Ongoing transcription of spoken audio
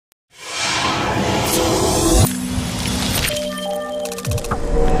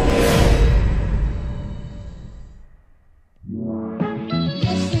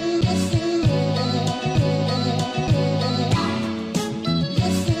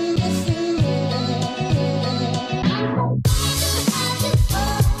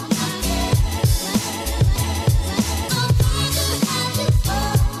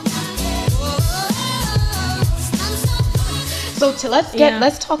So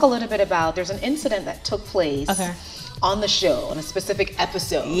let's talk a little bit about, there's an incident that took place on the show, on a specific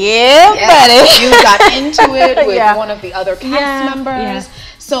episode. Yeah, buddy. You got into it with one of the other cast members.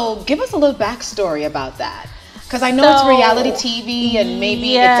 So give us a little backstory about that. Because I know it's reality TV and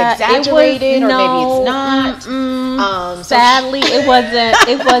maybe it's exaggerated or maybe it's not. Sadly, it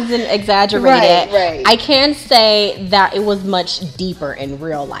wasn't exaggerated. Right. I can say that it was much deeper in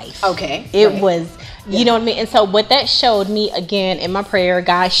real life. Okay. It was. You know what I mean? And so what that showed me, again, in my prayer,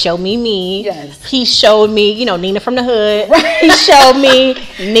 God showed me. Yes. He showed me, Nina from the hood. Right. He showed me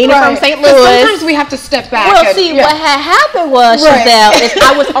Nina from St. Louis. Sometimes we have to step back. Well, see, what had happened was, Giselle, is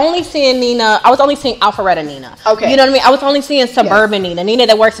I was only seeing Nina. I was only seeing Alpharetta Nina. Okay. You know what I mean? I was only seeing suburban Nina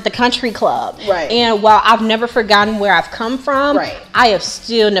that works at the country club. Right. And while I've never forgotten where I've come from, right, I have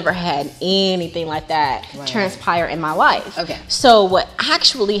still never had anything like that transpire in my life. Okay. So what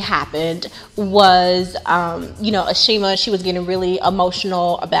actually happened was, Ashima, she was getting really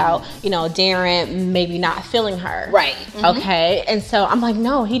emotional about, Darren maybe not feeling her. Right. Mm-hmm. Okay. And so I'm like,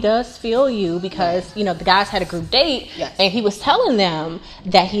 no, he does feel you because, the guys had a group date and he was telling them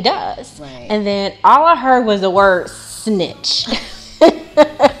that he does. Right. And then all I heard was the word snitch.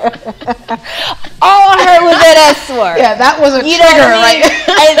 All I heard was that S word. Yeah, that was a trigger, right?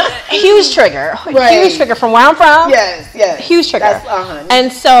 Huge trigger. Huge trigger from where I'm from. Yes. Huge trigger.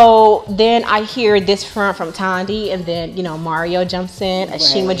 And so then I hear this front from Tandy, and then, Mario jumps in,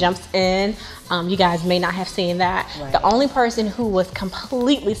 Ashima jumps in. You guys may not have seen that. Right. The only person who was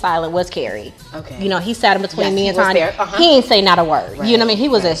completely silent was Carrie. Okay. He sat in between me and Tandy. He ain't say not a word. Right. You know what I mean? He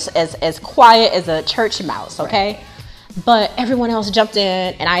was as quiet as a church mouse, okay? Right. But everyone else jumped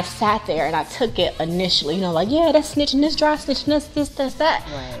in, and I sat there, and I took it initially, that's snitching, this dry snitching, this, that.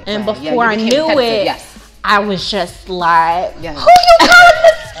 Right, and before I knew it, I was just like, who you calling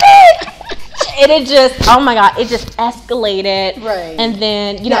this snitch? And it just, oh my God, it just escalated. Right. And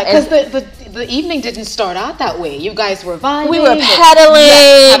then, because the evening didn't start out that way. You guys were vibing. We were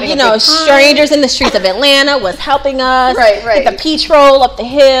pedaling, strangers in the streets of Atlanta was helping us. Right. Get the peach roll up the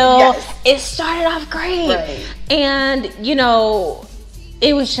hill. Yes. It started off great. Right. And,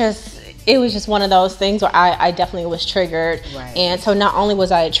 it was just one of those things where I definitely was triggered. Right. And so not only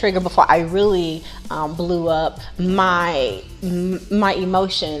was I triggered before I really blew up, my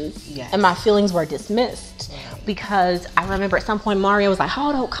emotions and my feelings were dismissed. Because I remember at some point Mario was like,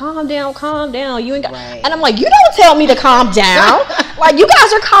 hold on, calm down. You ain't got, and I'm like, you don't tell me to calm down. Like, you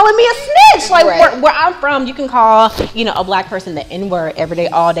guys are calling me a snitch. Like, where I'm from, you can call, a black person the N-word every day,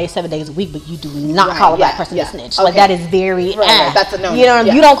 all day, 7 days a week, but you do not call a black person a snitch. Okay. Like, that is very, that's a no. You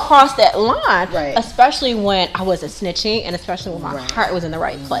don't cross that line, especially when I wasn't snitching and especially when my heart was in the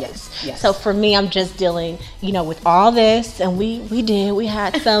right place. Yes. So for me, I'm just dealing, with all this, and we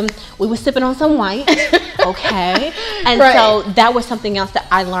were sipping on some white, okay? And so that was something else that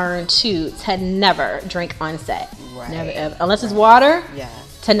I learned to never drink on set. Never ever. Unless it's water,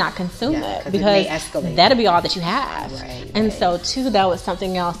 to not consume it, because that'll be all that you have. And so too, that was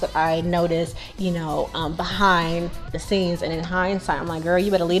something else that I noticed, behind the scenes, and in hindsight, I'm like, girl,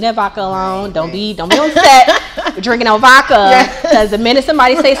 you better leave that vodka alone. Don't be on set drinking no vodka, because the minute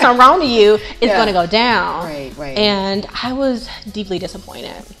somebody says something wrong to you, it's going to go down. And I was deeply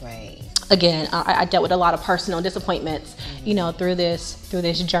disappointed. Again, I dealt with a lot of personal disappointments, through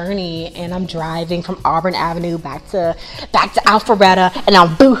this journey, and I'm driving from Auburn Avenue back to Alpharetta, and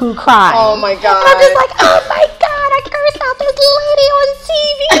I'm boohoo crying. Oh my God! And I'm just like, oh my God, I cursed out this lady on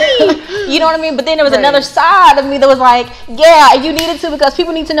TV. You know what I mean? But then there was another side of me that was like, yeah, you needed to, because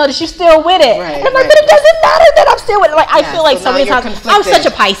people need to know that you're still with it. And I'm like, but it doesn't matter that I'm still with it. Like, I feel like so many times I'm such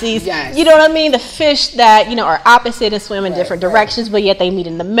a Pisces. You know what I mean? The fish that are opposite and swim in different directions, but yet they meet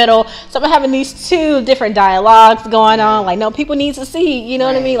in the middle. So I'm having these two different dialogues going on. Like, no, people need to see. You know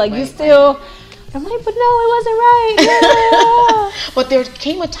what I mean? Like, you still. I'm like, but no, it wasn't right. But there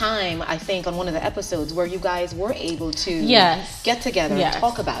came a time, I think, on one of the episodes where you guys were able to get together and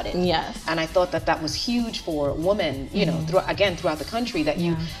talk about it. And I thought that was huge for women, throughout the country, that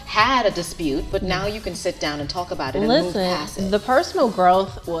you had a dispute, but now you can sit down and talk about it and move past it. The personal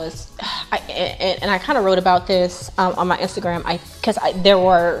growth was, and I kind of wrote about this on my Instagram, because there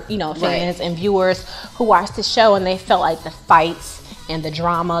were, fans and viewers who watched the show, and they felt like the fights and the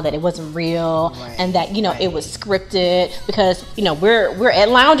drama, that it wasn't real, and that it was scripted, because we're at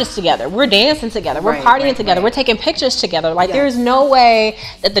lounges together, we're dancing together, we're partying together, we're taking pictures together. Like, there's no way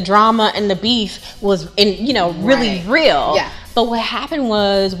that the drama and the beef was really real. But what happened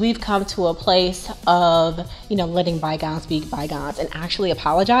was, we've come to a place of, letting bygones be bygones and actually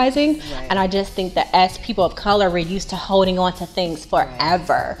apologizing. And I just think that as people of color, we're used to holding on to things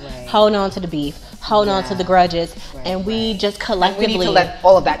forever, holding on to the beef, holding on to the grudges, and we just collectively, and we need to let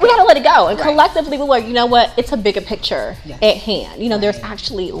all of that go. We gotta let it go, and collectively we like, you know what, it's a bigger picture at hand. You know, there's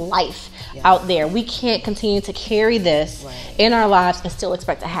actually life out there. We can't continue to carry this in our lives and still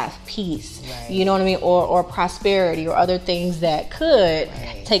expect to have peace. You know what I mean? Or prosperity or other things that could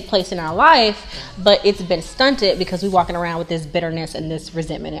take place in our life, but it's been stunted because we're walking around with this bitterness and this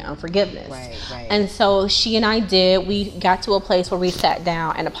resentment and unforgiveness. And so she and we got to a place where we sat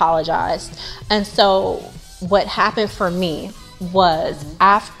down and apologized. And so what happened for me was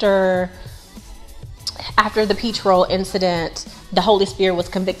after the peach roll incident, the Holy Spirit was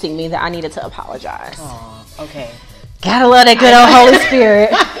convicting me that I needed to apologize. Oh, okay. Gotta love that good old Holy Spirit.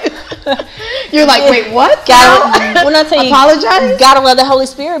 You're like, wait, what? When I tell you, apologize? Gotta love the Holy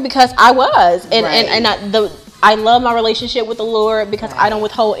Spirit, because I was. I love my relationship with the Lord because I don't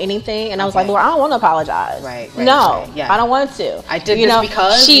withhold anything. And I was like, Lord, I don't want to apologize. I don't want to. I did this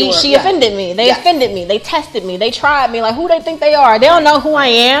because she offended me. They offended me. They tested me. They tried me. Like, who they think they are? They don't know who I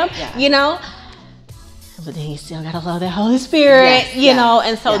am, you know? But then you still gotta love that Holy Spirit, you know,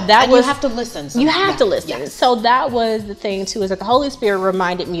 and so that was, you have to listen. You have to listen. So that was the thing too, is that the Holy Spirit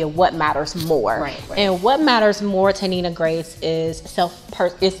reminded me of what matters more. And what matters more to Nina Grace is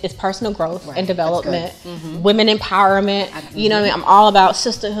is personal growth and development, women empowerment. You know what I mean? I'm all about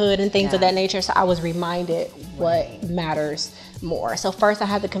sisterhood and things of that nature. So I was reminded what matters more. So first I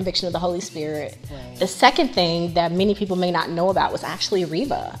had the conviction of the Holy Spirit. The second thing that many people may not know about was actually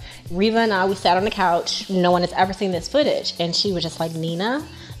Reva. Reva and I, we sat on the couch. No one has ever seen this footage. And she was just like, Nina,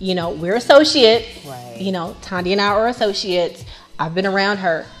 you know, we're associates. You know, Tandy and I are associates. I've been around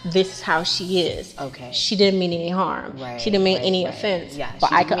her. This is how she is. She didn't mean any harm. She didn't mean any offense.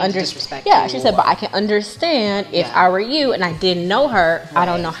 But I could understand. She said, but I can understand if I were you and I didn't know her. I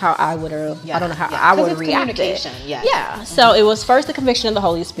don't know how I would have. I don't know how I would react. So it was first the conviction of the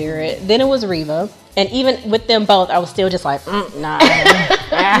Holy Spirit. Then it was Reva. And even with them both, I was still just like, nah.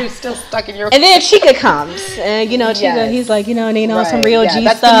 You're still stuck in your... And then Chica comes. And, you know, Chica, he's like, you know, Nina, on some real G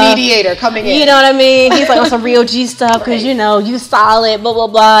that's stuff. That's the mediator coming in. You know what I mean? He's like, on some real G stuff because, you know, you solid, blah, blah,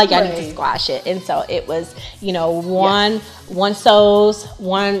 blah. Y'all need to squash it. And so it was, you know, one sows,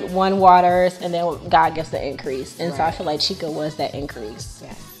 one waters, and then God gets the increase. And so I feel like Chica was that increase.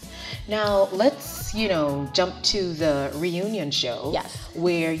 Now, let's, you know, jump to the reunion show.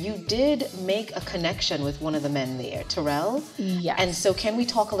 Where you did make a connection with one of the men there, Terrell. And so can we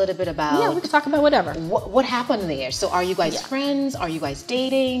talk a little bit about... Yeah, we can talk about whatever. What happened there? So are you guys friends? Are you guys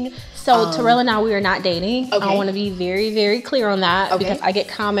dating? So Terrell and I, we are not dating. I want to be very, very clear on that because I get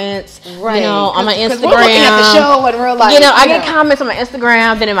comments, you know, on my Instagram. We're looking at the show and we're like... You know, I get comments on my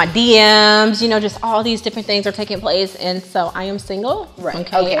Instagram, then in my DMs, you know, just all these different things are taking place. And so I am single.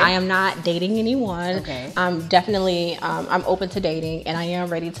 I am not dating anyone. I'm definitely, I'm open to dating, and I am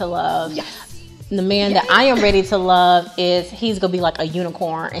ready to love. The man that I am ready to love he's gonna be like a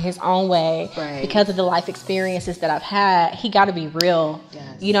unicorn in his own way because of the life experiences that I've had. He got to be real.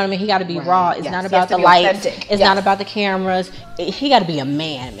 You know what I mean? He got to be raw. It's not about the lights. It's not about the cameras. He got to be a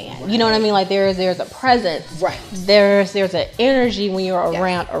man. You know what I mean? Like there's a presence. There's an energy when you're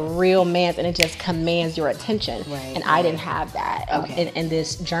around a real man, and it just commands your attention. And I didn't have that in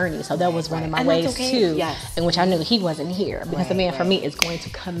this journey. So that was one of my ways too, in which I knew he wasn't here because the man for me is going to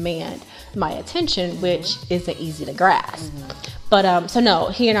command my attention, which isn't easy to grasp. But so no,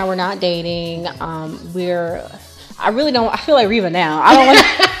 he and I were not dating. I feel like Reva now. I don't want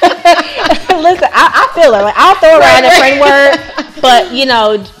to listen. I feel it. Like I'll throw around a framework, but you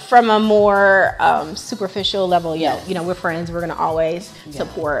know, from a more superficial level, you know, we're friends. We're gonna always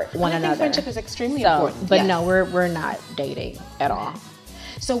support one another. Friendship is extremely important. But no, we're not dating at all.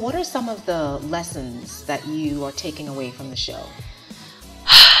 So, what are some of the lessons that you are taking away from the show?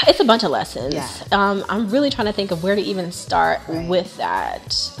 It's a bunch of lessons. I'm really trying to think of where to even start with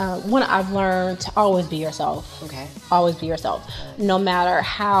that. One, I've learned to always be yourself. Always be yourself. No matter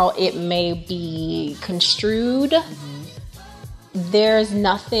how it may be construed, there's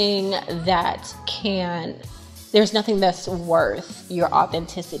nothing that's worth your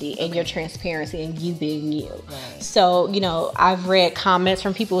authenticity and your transparency and you being you. So, you know, I've read comments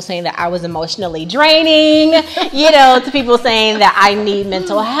from people saying that I was emotionally draining, you know, to people saying that I need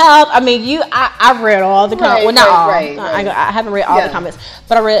mental health. I mean, I've read all the comments. Well, not all. I haven't read all the comments,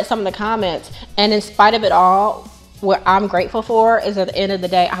 but I read some of the comments. And in spite of it all, what I'm grateful for is at the end of the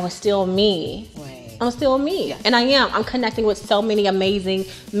day, I was still me. I'm still me. And I am. I'm connecting with so many amazing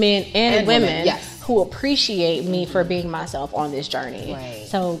men and women. Who appreciate me for being myself on this journey.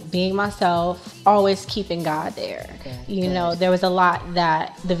 So being myself, always keeping God there. You know, there was a lot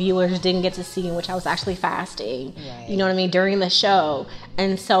that the viewers didn't get to see, in which I was actually fasting. You know what I mean? During the show,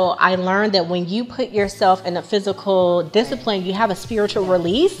 And so I learned that when you put yourself in a physical discipline, you have a spiritual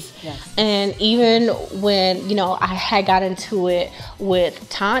release. Yes. And even when, you know, I had got into it with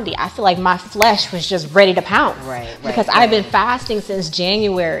Tondi, I feel like my flesh was just ready to pounce. Because I've been fasting since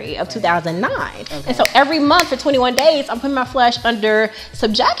January of 2009. And so every month for 21 days, I'm putting my flesh under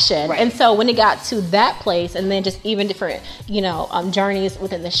subjection. And so when it got to that place, and then just even different, you know, journeys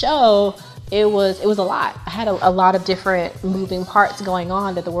within the show, it was a lot. I had a lot of different moving parts going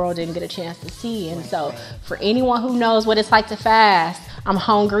on that the world didn't get a chance to see. And so for anyone who knows what it's like to fast, I'm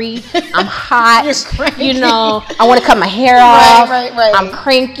hungry, I'm hot, you know, I want to cut my hair off, I'm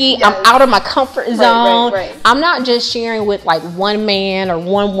cranky, I'm out of my comfort zone. I'm not just sharing with like one man or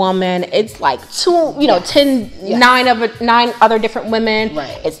one woman. It's like 9 other different women.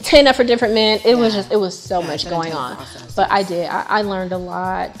 It's 10 other different men. It was so much going on. But I learned a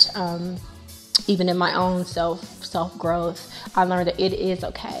lot. Even in my own self growth, I learned that it is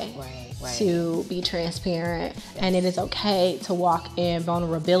okay to be transparent, and it is okay to walk in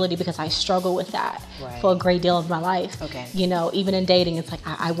vulnerability, because I struggle with that for a great deal of my life. You know, even in dating, it's like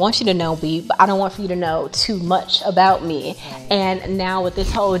I want you to know me, but I don't want for you to know too much about me. And now with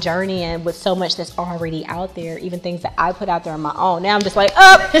this whole journey and with so much that's already out there, even things that I put out there on my own, now I'm just like,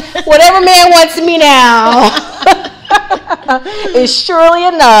 whatever man wants me now. Is surely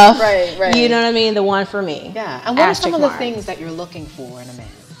enough. You know what I mean? The one for me. Yeah. And what are some of the things that you're looking for in a man?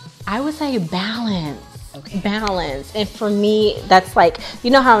 I would say balance. Balance. And for me, that's like,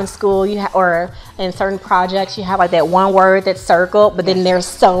 you know how in school or in certain projects you have like that one word that's circled, but then there's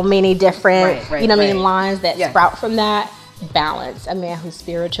so many different, you know what I mean, lines that sprout from that. Balance. A man who's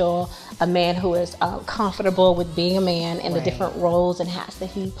spiritual, a man who is comfortable with being a man and the different roles and hats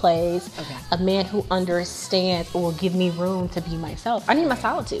that he plays, a man who understands or will give me room to be myself. I need my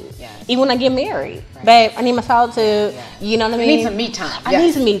solitude. Even when I get married, babe, I need my solitude. You know what I mean? I need some me time. I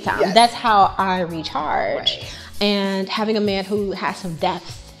need some me time. That's how I recharge. And having a man who has some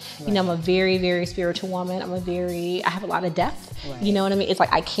depth. You know, I'm a very, very spiritual woman. I have a lot of depth. You know what I mean? It's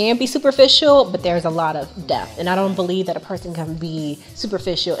like I can be superficial, but there's a lot of depth. And I don't believe that a person can be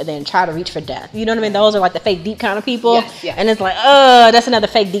superficial and then try to reach for depth. You know what I mean? Those are like the fake deep kind of people. And it's like, that's another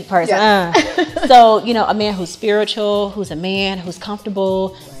fake deep person. So, you know, a man who's spiritual, who's a man, who's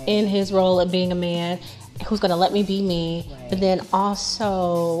comfortable in his role of being a man, who's going to let me be me, but then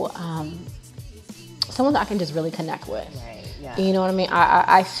also someone that I can just really connect with. You know what I mean?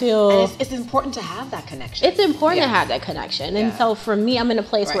 I feel... And it's important to have that connection. It's important to have that connection. And so for me, I'm in a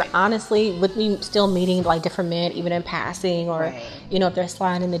place where honestly, with me still meeting like different men, even in passing or, you know, if they're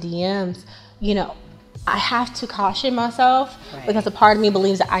sliding in the DMs, you know, I have to caution myself because a part of me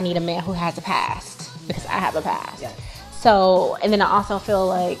believes that I need a man who has a past because I have a past. So, and then I also feel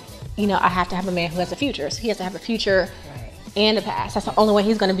like, you know, I have to have a man who has a future. So he has to have a future and a past. That's the only way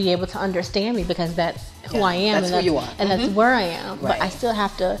he's going to be able to understand me because that's who I am. That's who you are. And that's where I am. But I still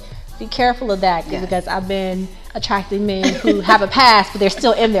have to be careful of that because I've been attracting men who have a past, but they're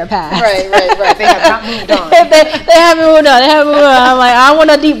still in their past. They have not moved on. they haven't moved on. I'm like, I don't want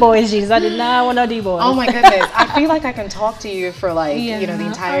no deep boys, Jesus. I did not want no deep boys. Oh my goodness. I feel like I can talk to you for like, you know, the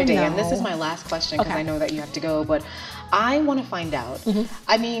entire day. And this is my last question because I know that you have to go. But I want to find out,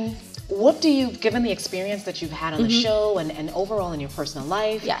 I mean, what do you, given the experience that you've had on the show and overall in your personal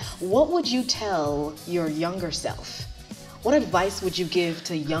life, what would you tell your younger self? What advice would you give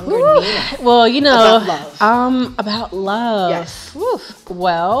to younger Nina? Well, you know, about love? About love.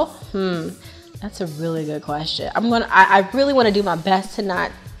 Well, that's a really good question. I really want to do my best to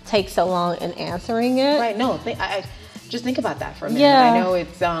not take so long in answering it. No, I just think about that for a minute. I know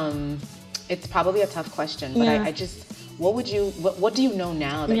it's probably a tough question, but I just, what do you know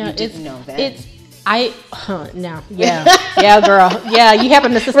now that you didn't know then? Girl. Yeah, you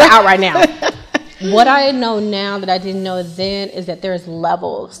having the sister out right now. What I know now that I didn't know then is that there's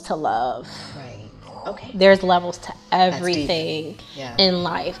levels to love. There's levels to everything in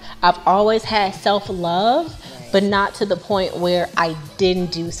life. I've always had self-love, but not to the point where I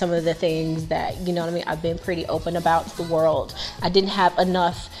didn't do some of the things that, you know what I mean, I've been pretty open about to the world. I didn't have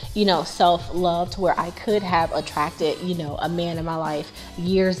enough, you know, self-love to where I could have attracted, you know, a man in my life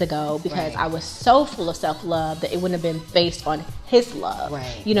years ago because I was so full of self-love that it wouldn't have been based on his love.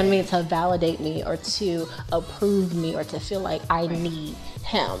 You know what I mean? To validate me or to approve me or to feel like I need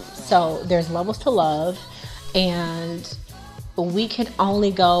him. So there's levels to love, and we can only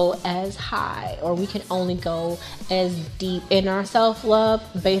go as high, or we can only go as deep in our self-love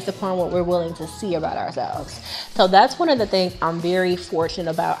based upon what we're willing to see about ourselves. So that's one of the things I'm very fortunate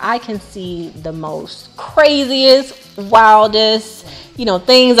about. I can see the most craziest, wildest,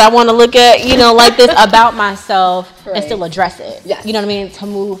 things I want to look at, like this about myself, and still address it. Yes. You know what I mean? To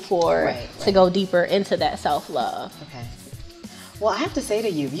move forward, to go deeper into that self-love. Okay. Well, I have to say to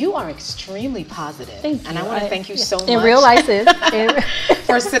you, you are extremely positive. Thank you. And I want to thank you so much. In real life,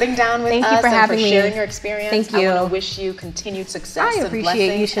 for sitting down with us for and having for me. sharing your experience. Thank you. I want to wish you continued success I and appreciate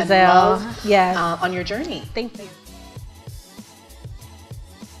blessings you, and Giselle. love Yes. on your journey. Thank you.